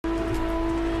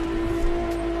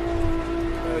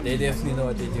they definitely know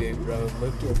what they're doing, bro.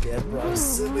 Look at that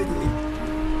proximity.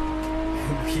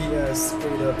 We are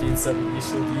straight up doing some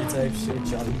initial D-type shit,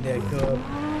 jumping that curb.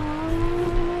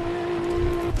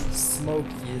 Smoke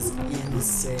is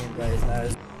insane right now.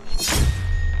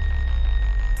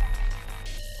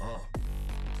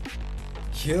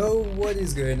 Yo, what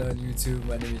is going on YouTube?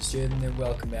 My name is Jaden and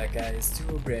welcome back guys to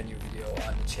a brand new video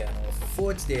on the channel.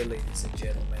 For today, ladies and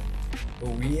gentlemen,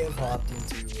 we have hopped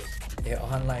into an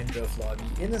online drift lobby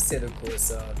in Assetto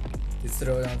Corsa to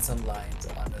throw down some lines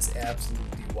on this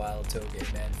absolutely wild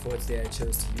Touge, man. For today I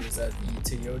chose to use the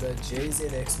Toyota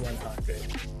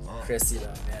JZX100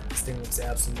 Cresta, man. This thing looks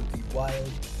absolutely wild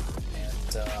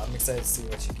and I'm excited to see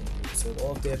what you can do. So with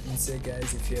all that being said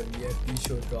guys, if you haven't yet, be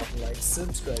sure to drop a like,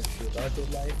 subscribe if you're about to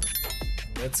like.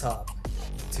 Let's hop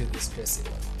to this Cresta.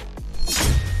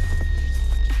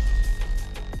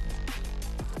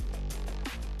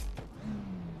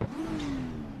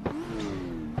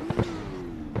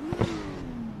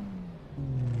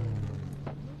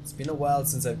 It's been a while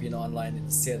since I've been online in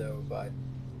Assetto, but I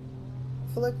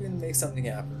feel like we can make something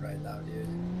happen right now, dude.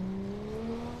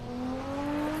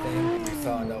 I think we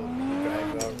found out the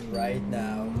driver right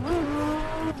now.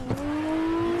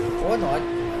 Or not.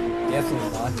 Definitely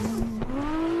not.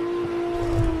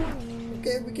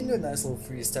 Okay, we can do a nice little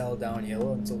freestyle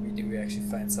downhill until we do actually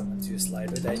find someone to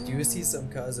slide with. I do see some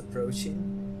cars approaching.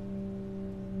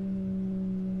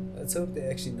 Let's hope they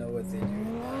actually know what they're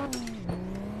doing now.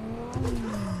 Oh,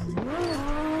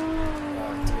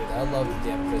 dude, I love the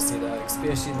damn Cresta,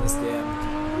 especially in this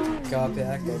damn car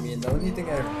pack. I mean, the only thing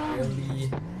I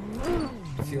really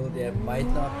feel that might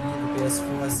not be the best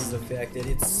for us is the fact that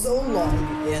it's so long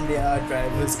and there are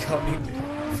drivers coming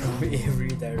from every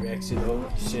direction. Holy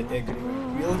shit, they're going to be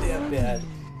real damn bad.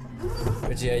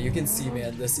 But yeah, you can see,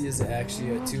 man, this is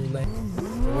actually a 2-lane.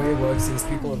 The way it works is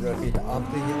people rotate up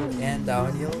the hill and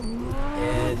downhill,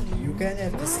 and you kind of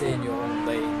have to stay in your own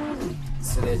lane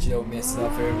so that you don't mess it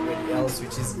up for everybody else,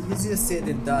 which is easier said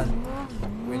than done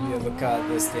when you have a car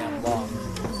this damn long.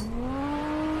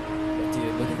 But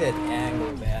dude, look at that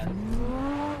angle, man.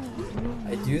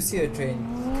 I do see a train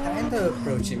kind of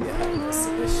approaching behind us, so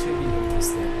this should be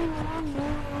interesting.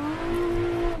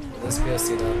 Let's go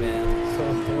see that, man.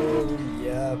 Oh,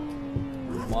 yep.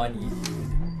 Money, dude.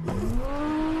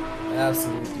 I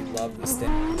absolutely love this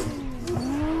thing.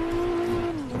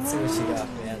 Let's see what she got,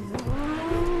 man.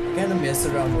 I kind of mess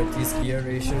around with these gear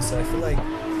ratios, so I feel like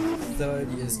third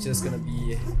is just gonna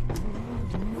be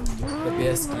the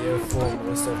best gear for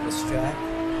most of this track.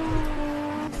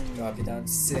 Drop it down to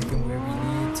second where we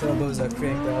need. Turbos are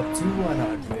cranked up to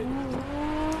 100.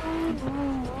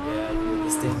 Yeah, dude,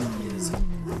 this thing is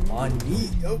on me.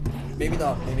 Oh, maybe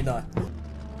not, maybe not.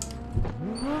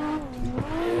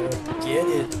 Yeah, get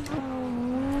it.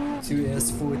 2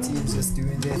 S14s just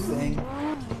doing their thing.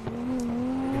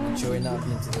 Join up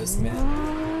into this, man.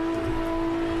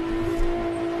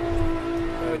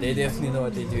 Bro, they definitely know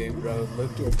what they're doing, bro.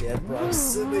 Look at that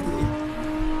proximity.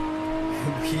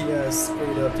 We are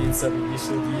straight up doing some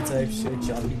initial D-type shit,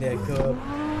 jumping that curb.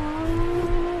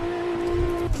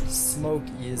 Smoke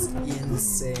is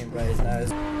insane right now.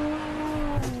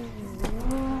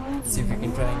 Let's see if we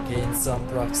can try and gain some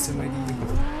proximity.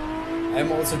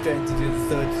 I'm also trying to do the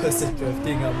third-person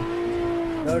drifting. I'm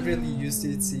not really used to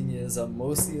it, seeing as I'm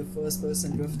mostly a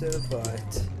first-person drifter,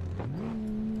 but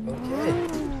okay.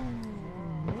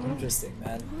 Interesting,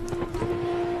 man.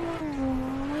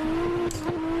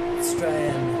 Let's try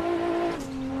and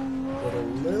get a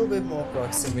little bit more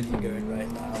proximity going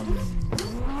right now.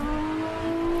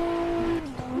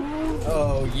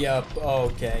 Oh, yep,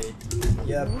 okay.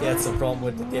 Yep, that's the problem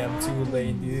with the damn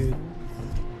 2-lane, dude.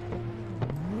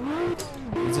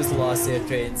 We just lost their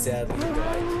train, sadly,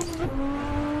 but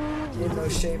there's no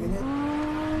shame in it.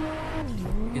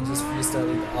 We can just freestyle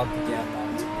it up the damn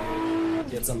mountain, dude.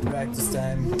 Get some practice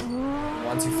time.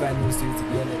 Once you find those dudes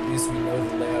again, at least we know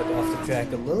the layout of the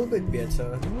track a little bit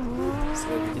better, so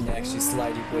we can actually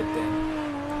slide it with them.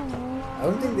 I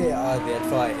don't think they are that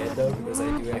far ahead though, because I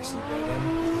do actually know them.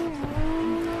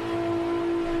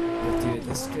 But dude,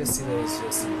 this Cresta is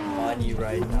just money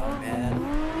right now, man.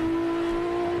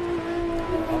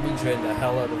 I'm enjoying the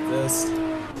hell out of this. The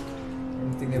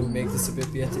only thing that would make this a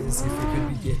bit better is if we could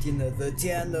be getting the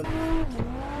tandem.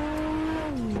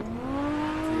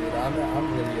 Dude, I'm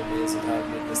really amazed at how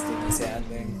good this thing is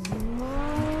handling.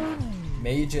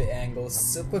 Major angles,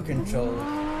 super controlled.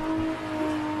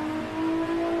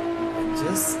 And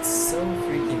just so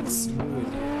freaking smooth,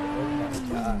 dude. Oh my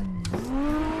god.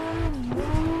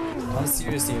 I'm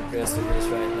seriously impressed with this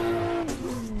right now.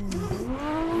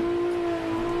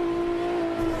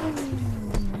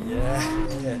 Yeah.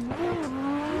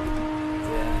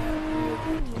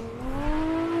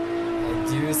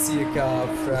 car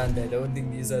up front. I don't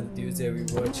think these are the dudes that we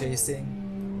were chasing.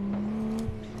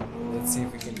 Let's see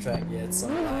if we can try and get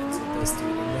some lines with this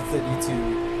dude in the 32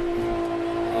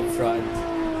 up front.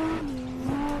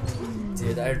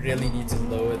 Dude, I really need to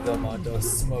lower the amount of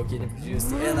smoke getting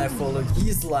produced, and I followed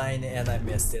his line and I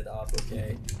messed it up,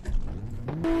 okay.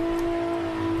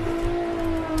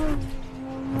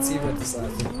 Let's see what this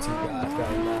R32 got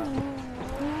right now.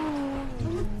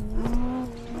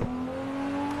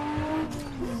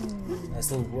 Nice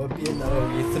little whoop in. Oh,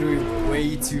 he threw it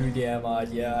way too damn hard.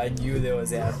 Yeah, I knew that was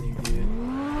happening, dude.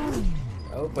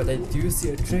 Oh, but I do see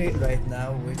a train right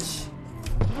now, which...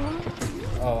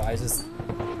 Oh, I just...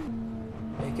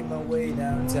 making my way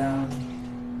downtown.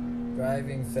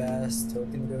 Driving fast,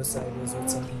 hoping to go sideways with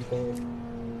some people.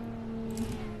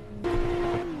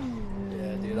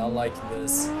 Yeah, dude, I like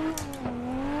this.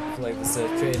 I feel like there's a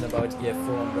train about to get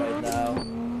formed right now.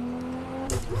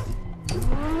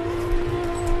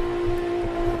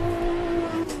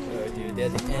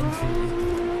 That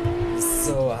entry is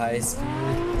so high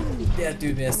speed. That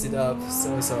dude messed it up.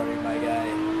 So sorry, my guy.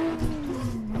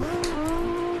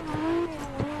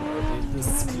 Oh, dude, the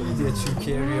speed that you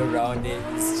carry around it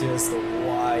is just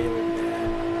wild,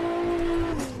 man.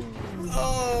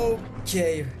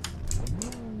 Okay.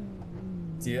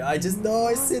 Dude, I just know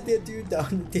I set that dude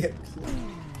down there.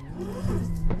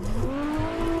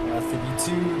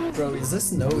 32. Bro, is this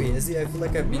snowy? Is he? I feel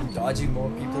like I've been dodging more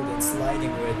people than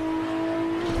sliding with.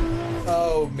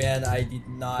 Oh man, I did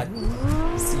not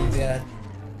see that.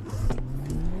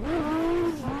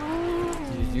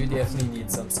 Dude, you definitely need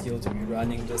some skill to be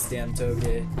running this damn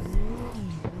Touge.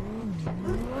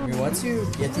 I mean, once you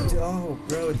get into... Oh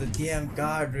bro, the damn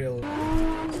guardrail.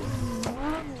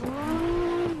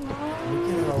 Look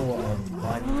at how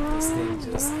funny this thing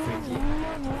just freaking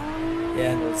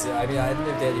handles. I mean, I don't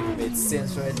know if that even made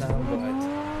sense right now, but...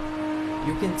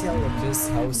 You can tell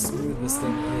just how smooth this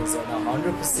thing is on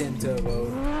 100% turbo.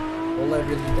 All I've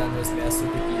really done was mess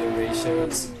with the gear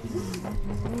ratios.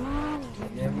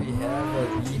 And then we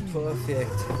have the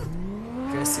perfect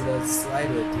Cresta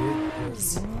slider, dude.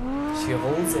 Because she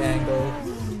holds angle.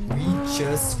 We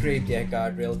just scraped that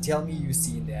guardrail. Tell me you've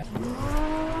seen that.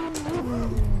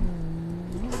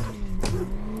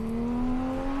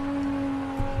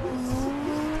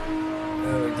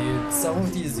 Oh, dude, some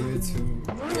of these dudes who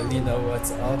really know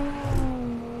what's up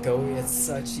go at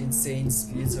such insane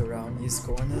speeds around these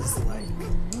corners, like,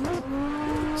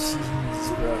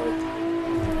 jeez, bro.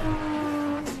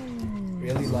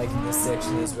 Really liking this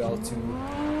section as well too.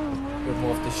 Go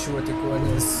more of the shorter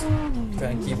corners, try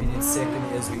and keep it in second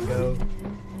as we go.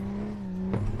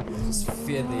 Just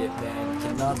fiddly it, man.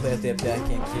 Cannot let that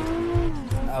backhand kick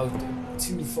out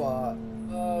too far.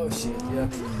 Oh shit, yeah.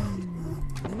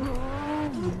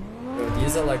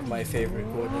 These are like my favorite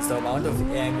corners. The amount of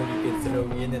angle you can throw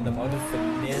in and the amount of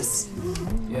finesse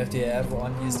you have to have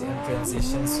on these damn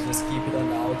transitions to just keep it on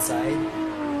the outside.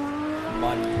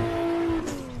 Money.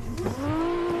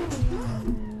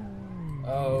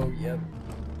 Oh, yep.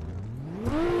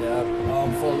 Yep,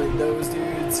 I'm following those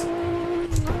dudes.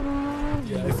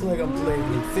 Yeah, I feel like I'm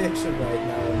playing Infection right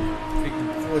now.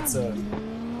 Freaking Forza.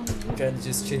 Trying to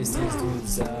just chase these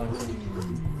dudes down.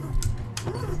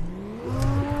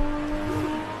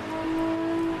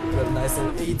 Got a nice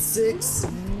little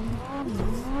 8.6.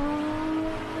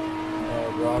 Oh,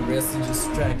 bro, I'm resting just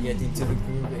trying to get into the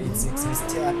groove. 8.6 is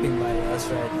tapping my ass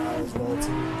right now as well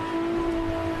too.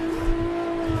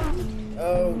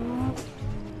 Oh,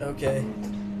 okay.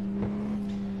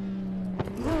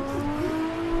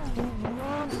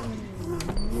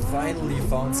 Finally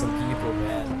found some people,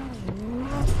 man.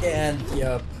 And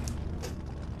yep.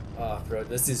 Oh, bro,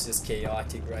 this is just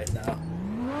chaotic right now.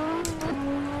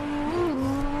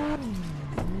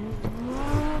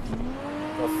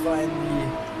 Finally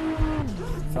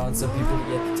found some people to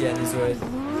get the tennis with. I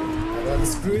gotta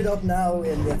screw it up now,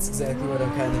 and that's exactly what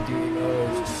I'm kind of doing.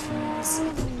 Oh jeez.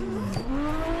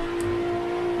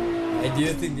 I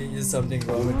do think there is something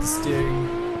wrong with the steering.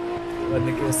 When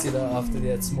the Cresta after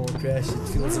that small crash, it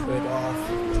feels a bit off.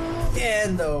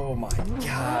 And oh my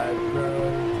god,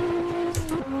 bro.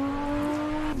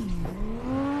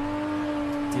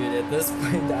 Dude, at this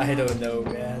point, I don't know,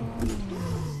 man.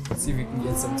 See if we can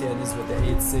get some tennis with the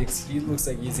 8.6. He looks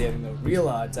like he's having a real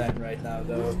hard time right now,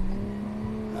 though.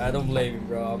 I don't blame him,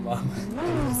 bro. I'm in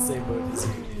the same boat as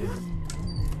you, dude.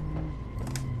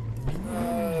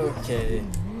 Okay.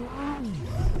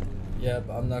 Yep,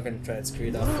 I'm not gonna try and screw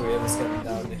it up for whoever's coming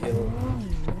down the hill.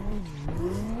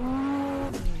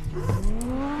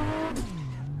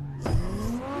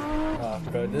 Oh,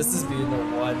 bro, this has been a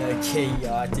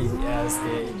chaotic ass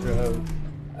day, bro.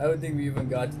 I don't think we even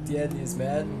got the TNTs,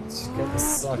 man, which kinda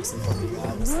sucks if I'm being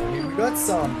honest. I mean, we got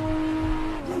some,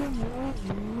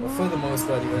 but for the most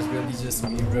part, it was really just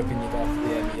me ripping it off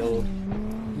the hill,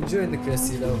 enjoying the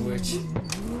Cresta, which,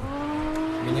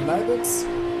 I mean, in my books,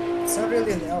 it's not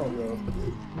really an L, bro.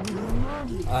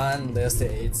 Unless the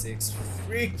 8.6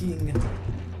 freaking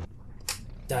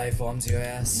dive bombs your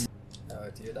ass. Oh,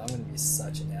 dude, I'm gonna be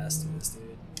such an ass to this,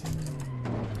 dude.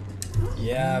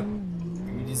 Yeah,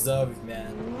 you deserve it,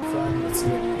 man. Fine, let's see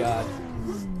what you got.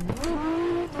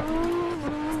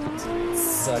 Dude,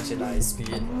 such a nice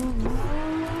speed.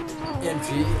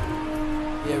 Entry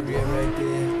area right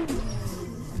there.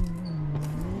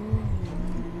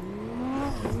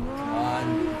 Come on.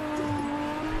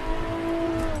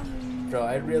 Bro,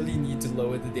 I really need to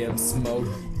lower the damn smoke.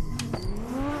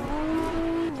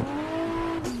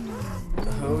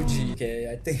 Touge.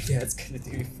 Okay, I think that's gonna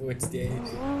do it for today.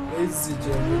 Ladies and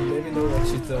gentlemen, let me know what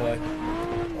you thought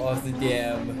of the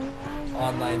damn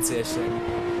online session.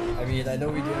 I mean, I know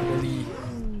we didn't really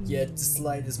get to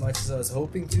slide as much as I was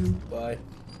hoping to, but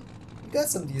we got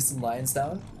some decent lines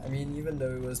down. I mean, even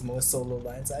though it was more solo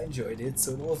lines, I enjoyed it.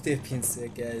 So all of that being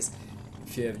said, guys,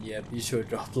 if you haven't yet, be sure to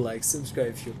drop a like, subscribe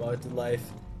if you're about the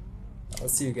life. I'll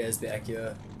see you guys back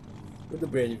here with a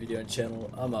brand new video on the channel.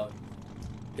 I'm out.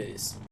 Peace.